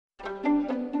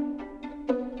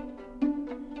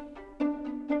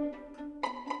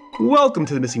Welcome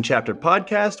to the Missing Chapter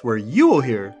podcast, where you will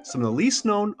hear some of the least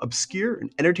known, obscure,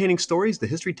 and entertaining stories the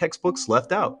history textbooks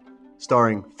left out,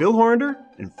 starring Phil Horander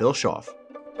and Phil Schaff.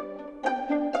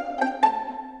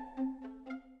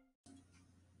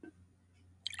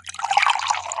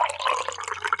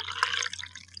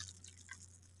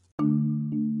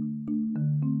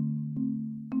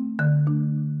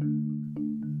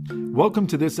 Welcome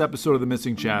to this episode of The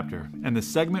Missing Chapter, and the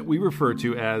segment we refer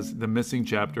to as the Missing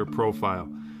Chapter Profile.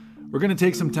 We're going to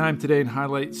take some time today and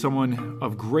highlight someone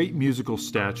of great musical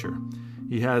stature.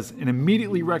 He has an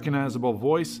immediately recognizable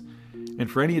voice, and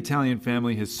for any Italian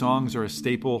family, his songs are a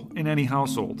staple in any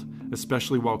household,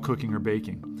 especially while cooking or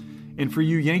baking. And for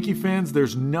you Yankee fans,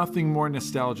 there's nothing more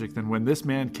nostalgic than when this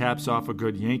man caps off a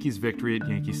good Yankees victory at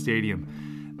Yankee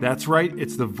Stadium. That's right,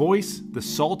 it's the voice, the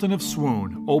Sultan of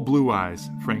Swoon, Old Blue Eyes,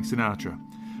 Frank Sinatra.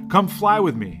 Come fly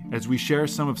with me as we share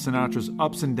some of Sinatra's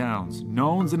ups and downs,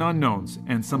 knowns and unknowns,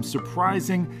 and some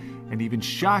surprising and even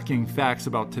shocking facts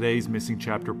about today's Missing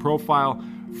Chapter profile,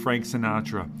 Frank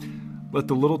Sinatra. Let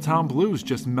the little town blues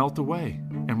just melt away,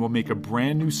 and we'll make a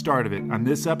brand new start of it on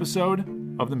this episode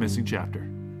of The Missing Chapter.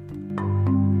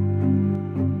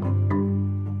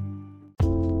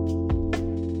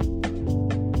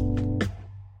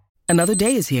 Another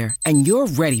day is here, and you're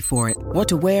ready for it. What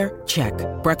to wear? Check.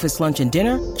 Breakfast, lunch, and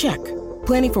dinner? Check.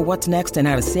 Planning for what's next and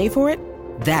how to save for it?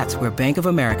 That's where Bank of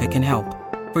America can help.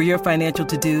 For your financial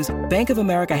to-dos, Bank of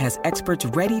America has experts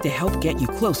ready to help get you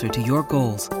closer to your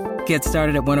goals. Get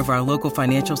started at one of our local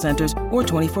financial centers or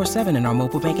 24/7 in our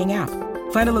mobile banking app.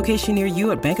 Find a location near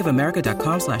you at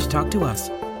bankofamerica.com/talktous.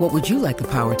 What would you like the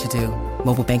power to do?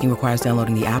 Mobile banking requires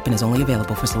downloading the app and is only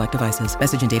available for select devices.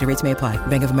 Message and data rates may apply.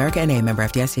 Bank of America N.A., member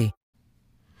FDIC.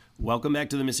 Welcome back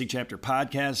to the Missing Chapter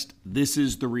podcast. This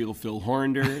is the real Phil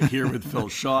Horander here with Phil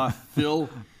Schaff. Phil,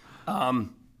 I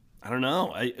don't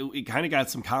know. We kind of got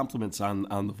some compliments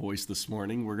on the voice this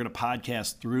morning. We're going to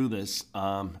podcast through this.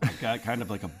 I've got kind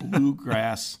of like a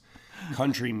bluegrass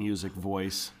country music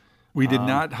voice. We did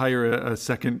not hire a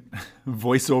second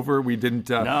voiceover. We didn't.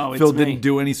 No, Phil me. didn't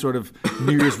do any sort of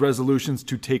New Year's resolutions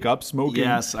to take up smoking.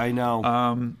 Yes, I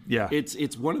know. Yeah,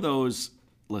 It's one of those.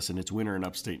 Listen, it's winter in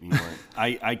upstate New York.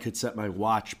 I could set my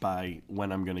watch by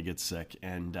when I'm going to get sick,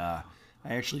 and I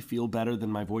actually feel better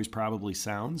than my voice probably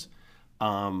sounds.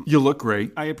 you look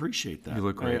great. I appreciate that. You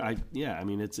look great. I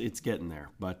mean, it's getting there,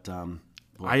 but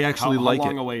I actually like it. How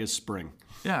long away is spring?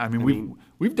 Yeah, I mean,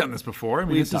 we've done this before. I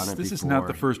mean, We've done it this is not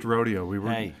the first rodeo.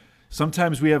 Hey.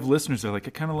 Sometimes we have listeners that are like,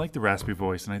 I kind of like the raspy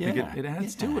voice, and I think Yeah, it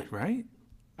adds to it, right?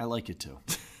 I like it too.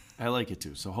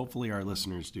 So hopefully our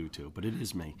listeners do too, but it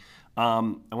is me. I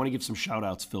want to give some shout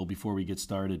outs, Phil, before we get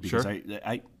started, because Sure.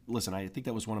 I think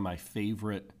that was one of my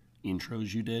favorite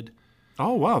intros you did.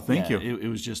 Oh, wow. Thank you.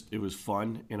 It was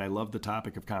fun, and I love the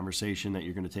topic of conversation that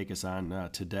you're going to take us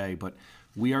on today. But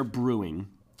we are brewing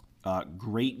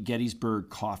Great Gettysburg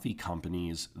Coffee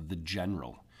Company's The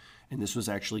General. And this was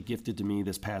actually gifted to me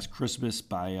this past Christmas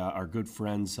by our good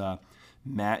friends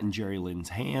Matt and Jerry Lynn's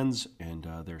Hands and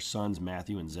their sons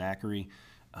Matthew and Zachary.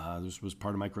 This was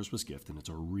part of my Christmas gift, and it's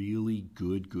a really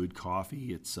good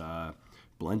coffee. It's a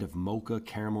blend of mocha,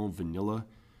 caramel, vanilla.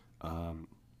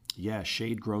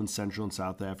 Shade-grown Central and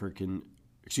South American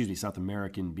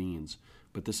beans.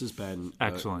 But this has been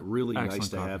Excellent. Really Excellent nice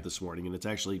to coffee. have this morning, and it's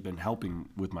actually been helping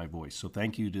with my voice. So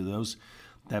thank you to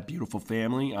that beautiful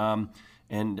family.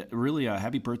 And really,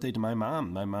 happy birthday to my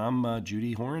mom. My mom,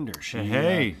 Judy Horander.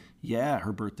 Hey.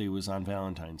 Her birthday was on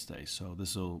Valentine's Day, so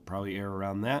this will probably air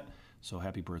around that. So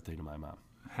happy birthday to my mom.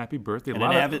 Happy birthday. And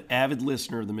an avid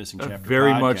listener of the Missing Chapter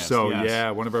Very podcast. much so. Yes.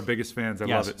 Yeah, one of our biggest fans. I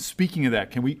Yes. love it. Speaking of that,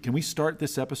 can we start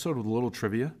this episode with a little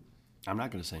trivia? I'm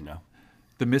not going to say no.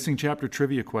 The Missing Chapter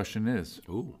trivia question is,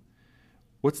 Ooh.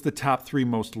 what's the top 3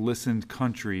 most listened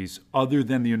countries other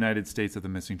than the United States of the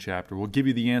Missing Chapter? We'll give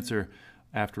you the answer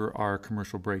after our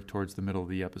commercial break towards the middle of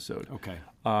the episode. Okay.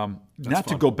 Not to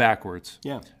fun. go backwards.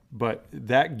 Yeah. But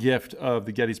that gift of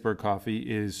the Gettysburg coffee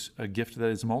is a gift that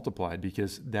is multiplied,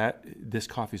 because this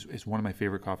coffee is one of my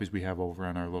favorite coffees we have over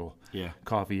on our little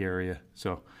coffee area.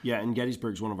 So Yeah, and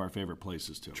Gettysburg's one of our favorite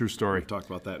places, too. True story. We've talked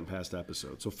about that in past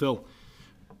episodes. So, Phil,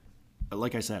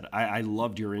 like I said, I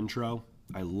loved your intro.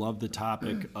 I love the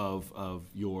topic of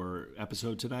your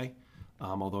episode today,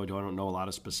 although I don't know a lot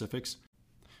of specifics.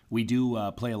 We do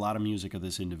play a lot of music of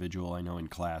this individual, I know, in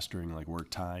class during like work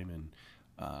time, and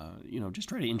just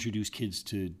try to introduce kids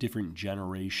to different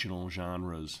generational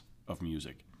genres of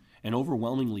music. And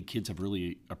overwhelmingly, kids have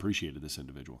really appreciated this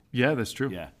individual. yeah, that's true.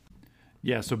 Yeah.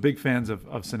 Yeah, so big fans of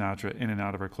Sinatra in and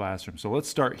out of our classroom. So let's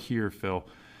start here, Phil.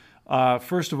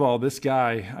 First of all, this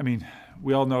guy, I mean,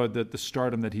 we all know that the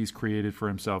stardom that he's created for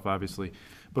himself, obviously.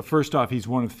 But first off, he's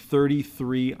one of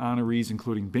 33 honorees,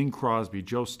 including Bing Crosby,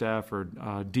 Joe Stafford,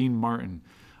 Dean Martin,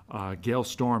 Gail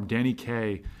Storm, Danny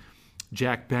Kaye,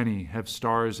 Jack Benny have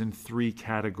stars in 3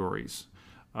 categories.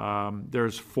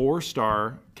 There's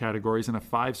 4-star categories and a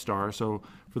 5-star. So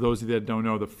for those of you that don't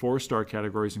know, the 4-star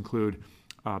categories include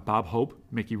Bob Hope,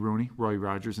 Mickey Rooney, Roy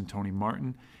Rogers, and Tony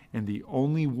Martin. And the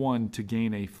only one to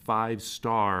gain a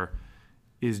 5-star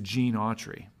is Gene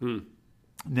Autry.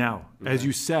 Now, as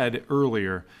you said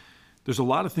earlier, there's a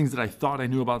lot of things that I thought I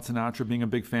knew about Sinatra, being a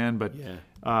big fan, but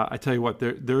I tell you what,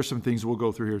 there are some things we'll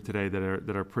go through here today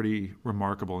that are pretty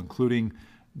remarkable, including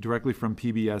directly from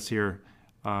PBS here,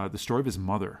 the story of his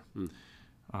mother.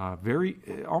 Very,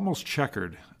 almost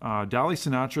checkered. Dolly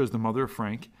Sinatra is the mother of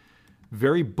Frank.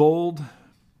 Very bold,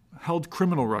 held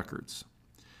criminal records,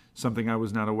 something I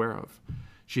was not aware of.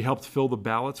 She helped fill the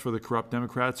ballots for the corrupt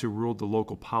Democrats who ruled the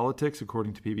local politics,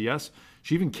 according to PBS.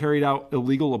 She even carried out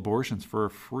illegal abortions for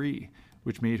free,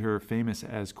 which made her famous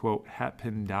as, quote,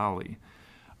 Hatpin Dolly.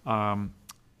 And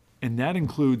that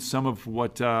includes some of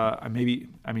what not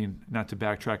to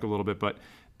backtrack a little bit, but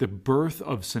the birth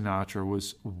of Sinatra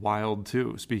was wild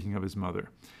too, speaking of his mother.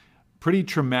 Pretty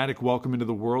traumatic welcome into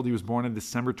the world. He was born on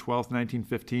December 12th,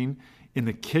 1915, in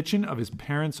the kitchen of his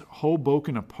parents'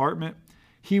 Hoboken apartment.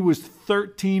 He was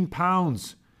 13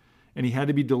 pounds, and he had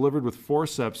to be delivered with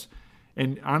forceps.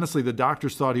 And honestly, the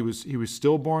doctors thought he was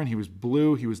stillborn. He was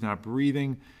blue. He was not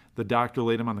breathing. The doctor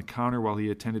laid him on the counter while he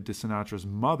attended to Sinatra's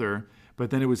mother. But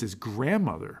then it was his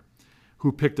grandmother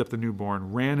who picked up the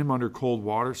newborn, ran him under cold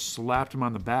water, slapped him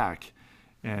on the back,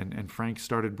 and Frank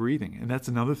started breathing. And that's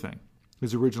another thing.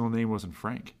 His original name wasn't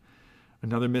Frank.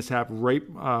 Another mishap right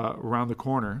around the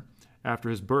corner after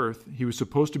his birth. He was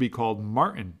supposed to be called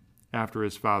Martin after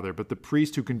his father, but the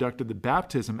priest who conducted the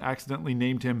baptism accidentally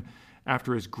named him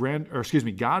after his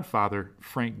godfather,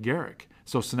 Frank Garrick.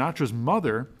 So Sinatra's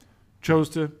mother chose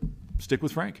to stick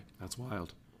with Frank. That's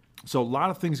wild. So a lot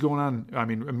of things going on,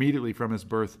 immediately from his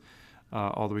birth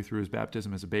all the way through his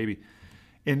baptism as a baby.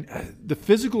 And the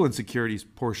physical insecurities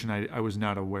portion I was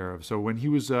not aware of. So when he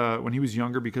was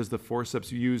younger, because the forceps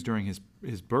used during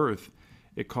his birth,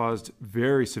 it caused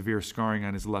very severe scarring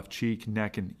on his left cheek,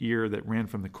 neck, and ear that ran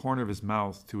from the corner of his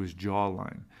mouth to his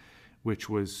jawline, which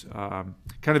was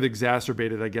kind of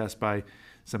exacerbated, I guess, by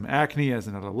some acne as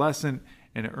an adolescent,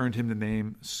 and it earned him the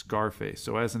name Scarface.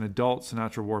 So as an adult,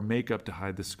 Sinatra wore makeup to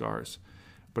hide the scars,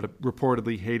 but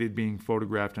reportedly hated being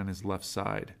photographed on his left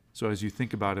side. So as you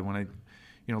think about it, when I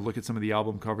look at some of the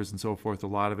album covers and so forth, a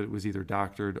lot of it was either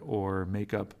doctored or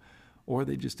makeup, or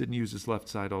they just didn't use his left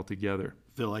side altogether.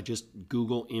 Phil, I just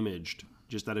Google imaged,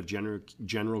 just out of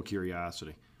general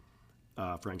curiosity,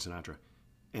 Frank Sinatra,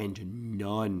 and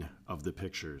none of the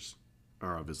pictures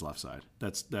are of his left side.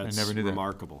 That's I never knew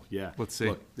remarkable. That. Yeah. Let's see.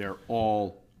 Look, they're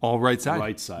all right side.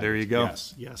 Right side. There you go.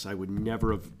 Yes. I would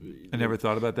never have. I never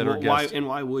thought about that or guessed. guessed.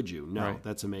 Why would you? No, Right.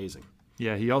 That's amazing.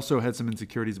 Yeah, he also had some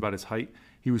insecurities about his height.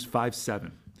 He was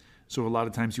 5'7", so a lot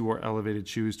of times he wore elevated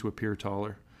shoes to appear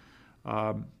taller.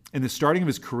 In the starting of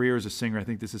his career as a singer, I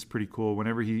think this is pretty cool.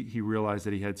 Whenever he realized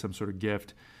that he had some sort of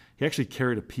gift, he actually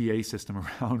carried a PA system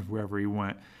around wherever he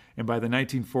went. And by the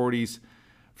 1940s,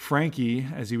 Frankie,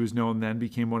 as he was known then,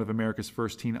 became one of America's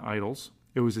first teen idols.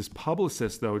 It was his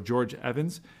publicist, though, George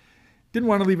Evans, didn't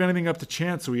want to leave anything up to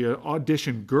chance, so he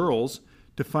auditioned girls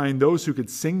to find those who could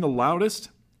sing the loudest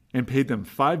and paid them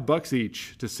 $5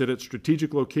 each to sit at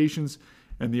strategic locations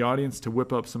and the audience to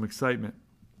whip up some excitement.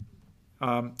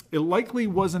 It likely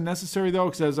wasn't necessary, though,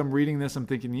 because as I'm reading this, I'm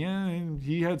thinking, yeah,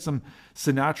 he had some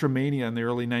Sinatra mania in the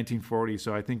early 1940s.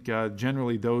 So I think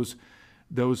generally those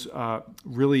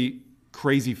really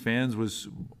crazy fans was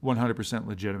 100%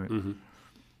 legitimate. Mm-hmm.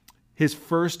 His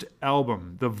first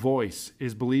album, The Voice,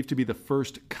 is believed to be the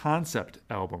first concept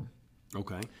album.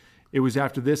 Okay. It was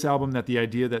after this album that the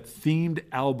idea that themed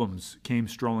albums came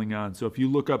strolling on. So if you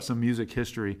look up some music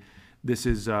history, this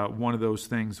is one of those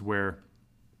things where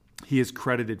he is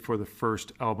credited for the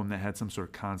first album that had some sort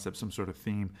of concept, some sort of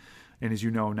theme. And as you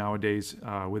know, nowadays,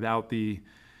 without the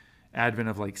advent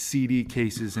of like CD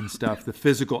cases and stuff, the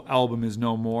physical album is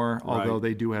no more, although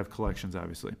they do have collections,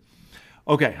 obviously.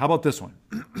 Okay, how about this one?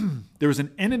 There was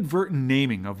an inadvertent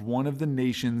naming of one of the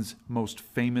nation's most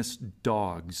famous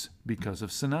dogs because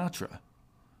of Sinatra.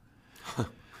 I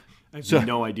have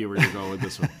no idea where you're going with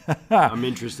this one. I'm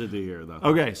interested to hear, though.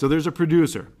 Okay, so there's a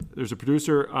producer.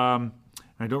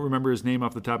 I don't remember his name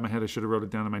off the top of my head. I should have wrote it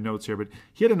down in my notes here. But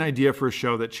he had an idea for a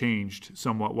show that changed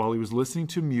somewhat while he was listening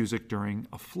to music during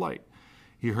a flight.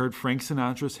 He heard Frank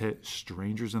Sinatra's hit,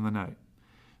 Strangers in the Night.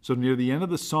 So near the end of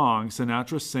the song,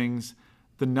 Sinatra sings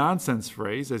the nonsense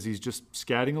phrase as he's just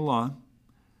scatting along,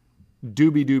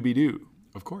 doobie doobie doo,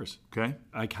 Of course. Okay?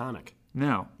 Iconic.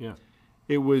 Now, Yeah.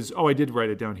 it was, I did write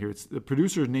it down here. It's the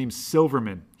producer's named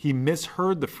Silverman. He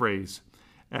misheard the phrase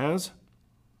as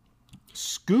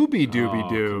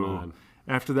Scooby-Dooby-Doo. come on.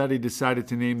 After that, he decided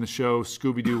to name the show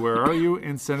Scooby-Doo, Where Are You?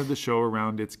 And centered the show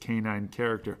around its canine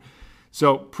character.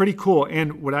 So pretty cool.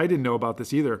 And what I didn't know about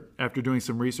this either, after doing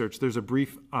some research, there's a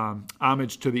brief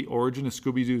homage to the origin of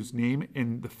Scooby-Doo's name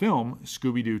in the film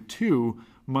Scooby-Doo 2,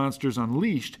 Monsters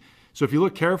Unleashed. So if you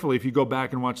look carefully, if you go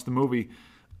back and watch the movie,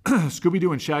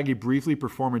 Scooby-Doo and Shaggy briefly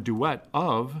perform a duet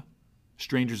of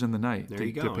Strangers in the Night There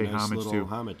you go. to pay Nice homage little to.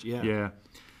 homage. Yeah. Yeah.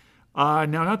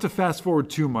 Now, not to fast forward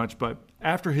too much, but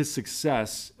after his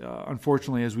success,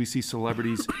 unfortunately, as we see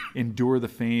celebrities endure the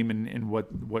fame and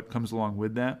what comes along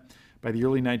with that, by the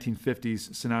early 1950s,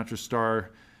 Sinatra's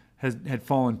star had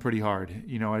fallen pretty hard.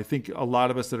 You know, I think a lot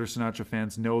of us that are Sinatra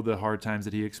fans know the hard times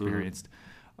that he experienced.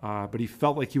 But he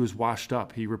felt like he was washed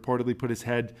up. He reportedly put his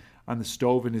head on the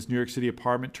stove in his New York City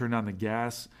apartment, turned on the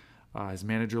gas. His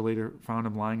manager later found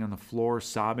him lying on the floor,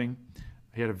 sobbing.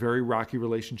 He had a very rocky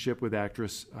relationship with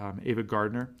actress Ava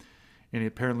Gardner. And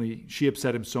apparently she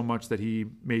upset him so much that he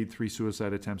made 3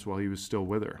 suicide attempts while he was still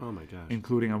with her. Oh, my gosh.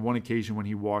 Including on one occasion when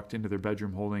he walked into their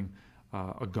bedroom holding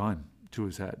a gun to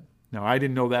his head. Now, I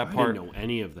didn't know that part. I didn't know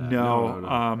any of that.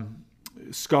 No.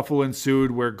 Scuffle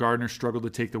ensued where Gardner struggled to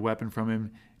take the weapon from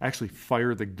him, actually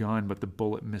fired the gun, but the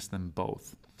bullet missed them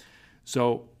both.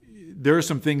 So there are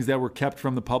some things that were kept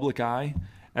from the public eye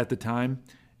at the time.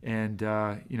 And,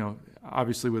 you know,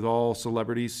 obviously with all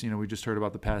celebrities, you know, we just heard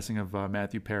about the passing of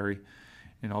Matthew Perry,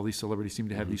 and all these celebrities seem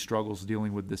to have these struggles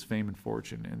dealing with this fame and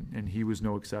fortune, and he was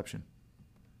no exception.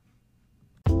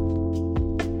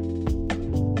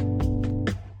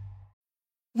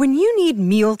 When you need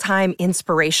mealtime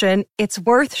inspiration, it's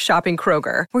worth shopping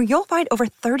Kroger, where you'll find over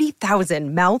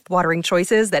 30,000 mouth-watering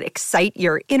choices that excite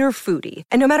your inner foodie.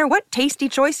 And no matter what tasty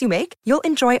choice you make, you'll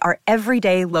enjoy our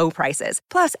everyday low prices,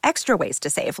 plus extra ways to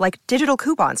save, like digital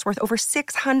coupons worth over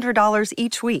 $600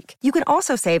 each week. You can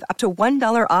also save up to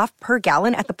 $1 off per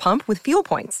gallon at the pump with fuel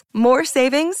points. More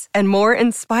savings and more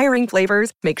inspiring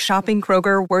flavors make shopping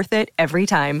Kroger worth it every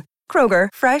time. Kroger,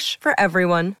 fresh for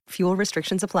everyone. Fuel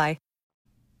restrictions apply.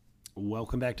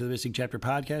 Welcome back to the Missing Chapter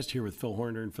podcast, here with Phil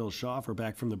Horner and Phil Schaff. We're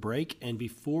back from the break, and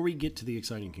before we get to the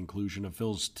exciting conclusion of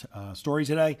Phil's story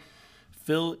today,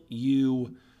 Phil,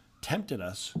 you tempted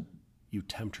us with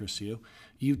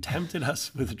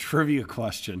a trivia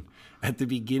question at the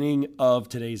beginning of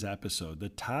today's episode. The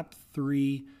top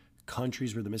 3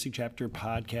 countries where the Missing Chapter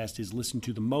podcast is listened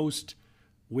to the most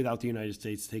without the United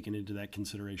States taken into that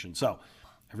consideration. So,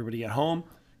 everybody at home,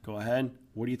 go ahead.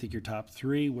 What do you think your top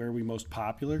 3? Where are we most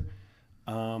popular?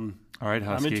 All right,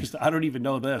 Husky. I'm interested. I don't even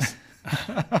know this.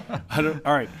 All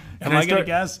right. Am I going to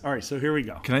guess? All right, so here we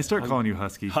go. Can I start calling you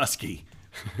Husky? Husky.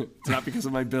 It's not because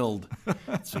of my build.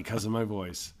 It's because of my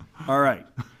voice. All right.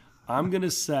 I'm going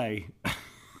to say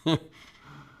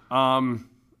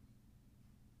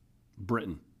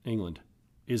Britain, England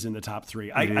is in the top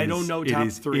 3. I don't know top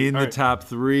 3. In the top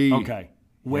 3. Okay.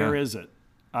 Where is it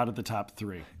out of the top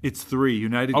 3? It's 3.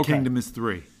 United Kingdom is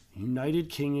 3. United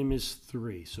Kingdom is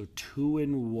 3, so 2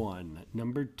 and 1.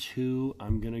 Number 2,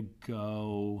 I'm going to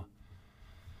go,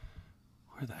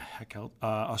 where the heck else?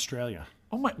 Australia.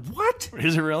 Oh my, what?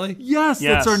 Is it really? Yes,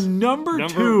 that's our number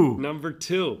 2. Number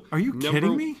 2. Are you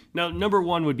kidding me? No, number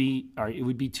 1 would be, all right, it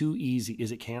would be too easy.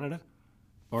 Is it Canada?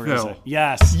 Or Phil, is it?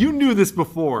 Yes. You knew this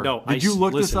before. No. Did you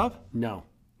look this up? No.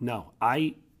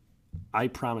 I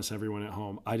promise everyone at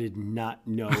home, I did not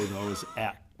know those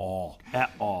at all.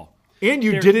 At all. And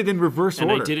you did it in reverse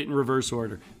order. And I did it in reverse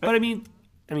order. But I mean,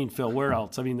 Phil, where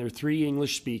else? I mean, they're 3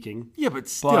 English speaking. Yeah, but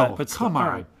still, but come on.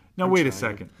 Right. Now, wait a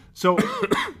second. So, all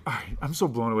right, I'm so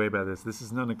blown away by this. This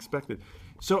is unexpected.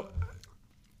 So,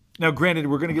 now, granted,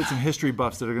 we're going to get some history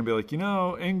buffs that are going to be like,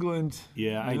 England,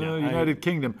 I know. United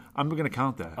Kingdom. I'm going to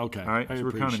count that. Okay. All right, so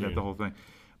we're counting that it. the whole thing.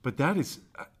 But that is,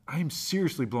 I'm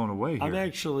seriously blown away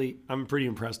here. I'm pretty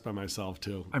impressed by myself,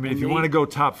 too. I mean, if you want to go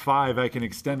top 5, I can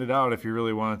extend it out if you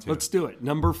really want to. Let's do it.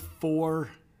 Number 4.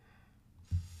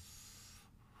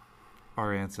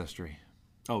 Our ancestry.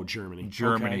 Oh, Germany.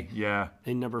 Germany, okay. Yeah.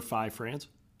 And number 5, France?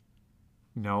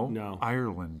 No.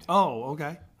 Ireland. Oh,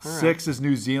 okay. All 6 is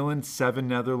New Zealand, 7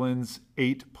 Netherlands,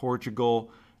 8 Portugal,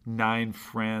 9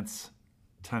 France,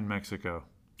 10 Mexico.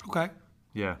 Okay.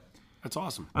 Yeah. That's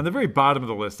awesome. On the very bottom of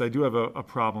the list, I do have a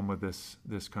problem with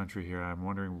this country here. I'm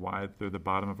wondering why they're the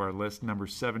bottom of our list. Number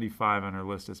 75 on our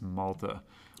list is Malta.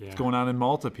 Yeah. What's going on in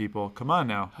Malta, people? Come on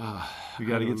now. We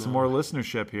got to get some more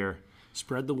listenership here.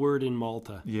 Spread the word in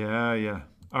Malta. Yeah.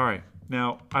 All right.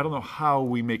 Now, I don't know how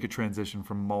we make a transition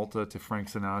from Malta to Frank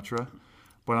Sinatra,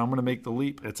 but I'm going to make the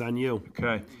leap. It's on you.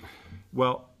 Okay.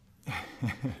 Well,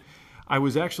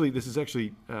 this is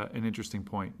actually an interesting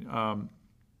point. I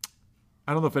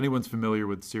don't know if anyone's familiar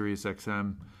with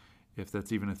SiriusXM, if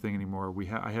that's even a thing anymore.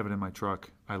 I have it in my truck.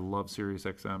 I love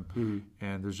SiriusXM,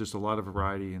 and there's just a lot of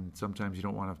variety, and sometimes you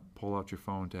don't want to pull out your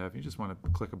phone to have, you just want to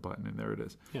click a button, and there it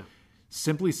is. Yeah.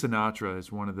 Simply Sinatra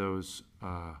is one of those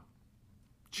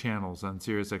channels on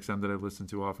SiriusXM that I listen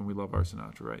to often. We love our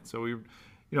Sinatra, right? So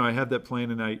I had that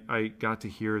playing, and I got to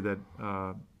hear that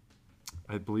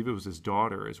I believe it was his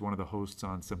daughter is one of the hosts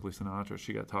on Simply Sinatra.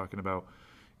 She got talking about,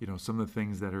 some of the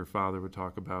things that her father would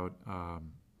talk about,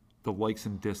 the likes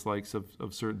and dislikes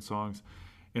of certain songs.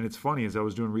 And it's funny, as I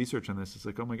was doing research on this, it's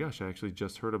like, oh my gosh, I actually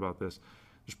just heard about this.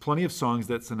 There's plenty of songs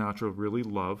that Sinatra really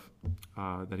loved,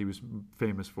 that he was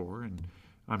famous for, and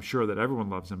I'm sure that everyone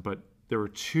loves him, but there were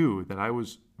two that I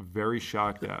was very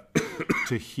shocked at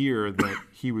to hear that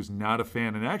he was not a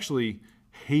fan and actually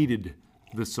hated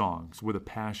the songs with a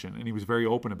passion, and he was very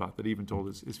open about that. He even told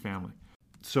his family.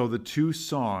 So the two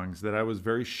songs that I was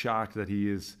very shocked that he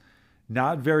is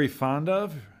not very fond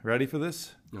of, ready for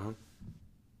this? Uh-huh.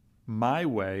 My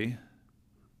Way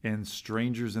and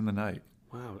Strangers in the Night.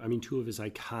 Wow. I mean, two of his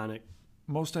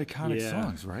most iconic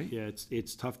songs, right? Yeah,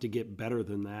 it's tough to get better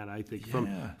than that, I think,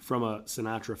 from a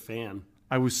Sinatra fan.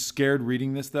 I was scared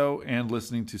reading this, though, and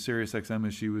listening to SiriusXM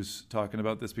as she was talking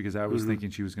about this, because I was thinking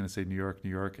she was going to say New York, New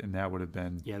York, and that would have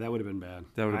been... Yeah, that would have been bad.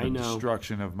 That would have been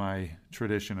destruction of my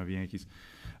tradition of Yankees.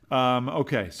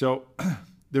 Okay, so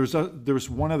there was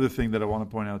one other thing that I want to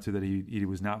point out, too, that he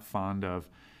was not fond of.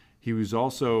 He was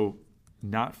also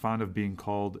not fond of being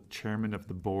called chairman of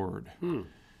the board.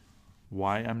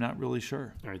 Why, I'm not really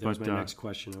sure. All right, that was my next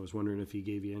question. I was wondering if he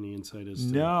gave you any insight as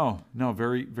to... No,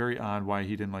 very, very odd why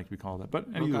he didn't like to be called that. But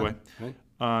either way,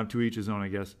 to each his own, I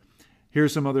guess.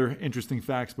 Here's some other interesting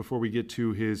facts before we get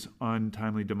to his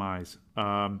untimely demise.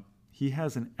 He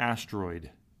has an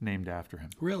asteroid named after him.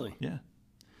 Really? Yeah.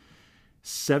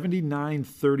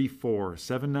 7934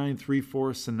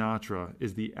 Sinatra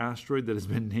is the asteroid that has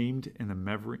been named in the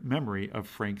memory of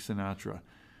Frank Sinatra.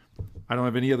 I don't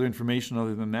have any other information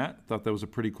other than that. Thought that was a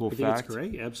pretty cool fact. That's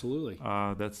great. Absolutely.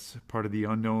 That's part of the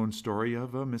unknown story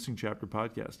of a Missing Chapter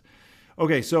podcast.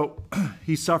 Okay, so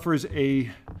he suffers a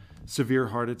severe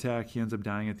heart attack. He ends up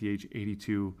dying at the age of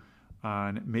 82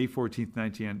 on May 14th,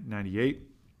 1998,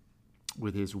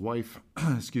 with his wife,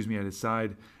 at his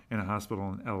side in a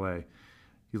hospital in L.A.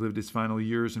 He lived his final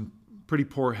years in pretty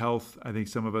poor health. I think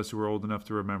some of us who are old enough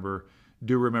to remember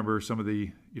some of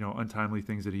the untimely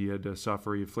things that he had to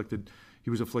suffer. He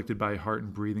was afflicted by heart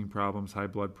and breathing problems, high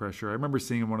blood pressure. I remember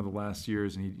seeing him one of the last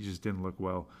years, and he just didn't look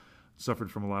well.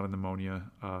 Suffered from a lot of pneumonia,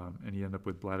 and he ended up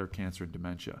with bladder cancer and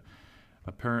dementia.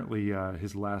 Apparently,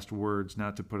 his last words,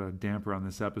 not to put a damper on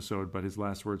this episode, but his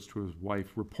last words to his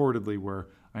wife reportedly were,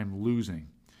 "I'm losing."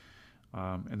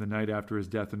 And the night after his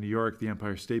death in New York, the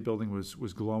Empire State Building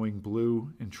was glowing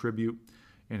blue in tribute.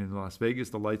 And in Las Vegas,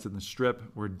 the lights on the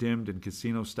Strip were dimmed and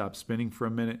casinos stopped spinning for a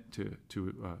minute to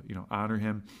honor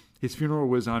him. His funeral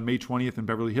was on May 20th in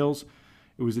Beverly Hills.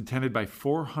 It was attended by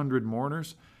 400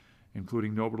 mourners,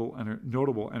 including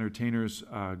notable entertainers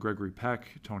Gregory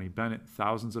Peck, Tony Bennett.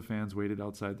 Thousands of fans waited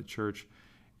outside the church.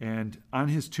 And on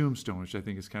his tombstone, which I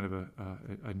think is kind of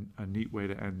a neat way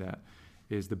to end that,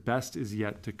 is "The best is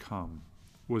yet to come"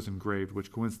 was engraved, which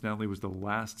coincidentally was the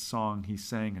last song he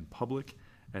sang in public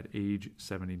at age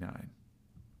 79.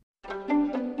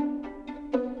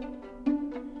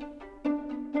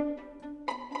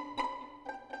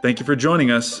 Thank you for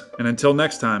joining us, and until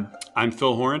next time, I'm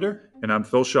Phil Horander. And I'm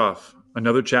Phil Schaff.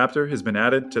 Another chapter has been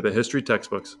added to the history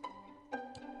textbooks.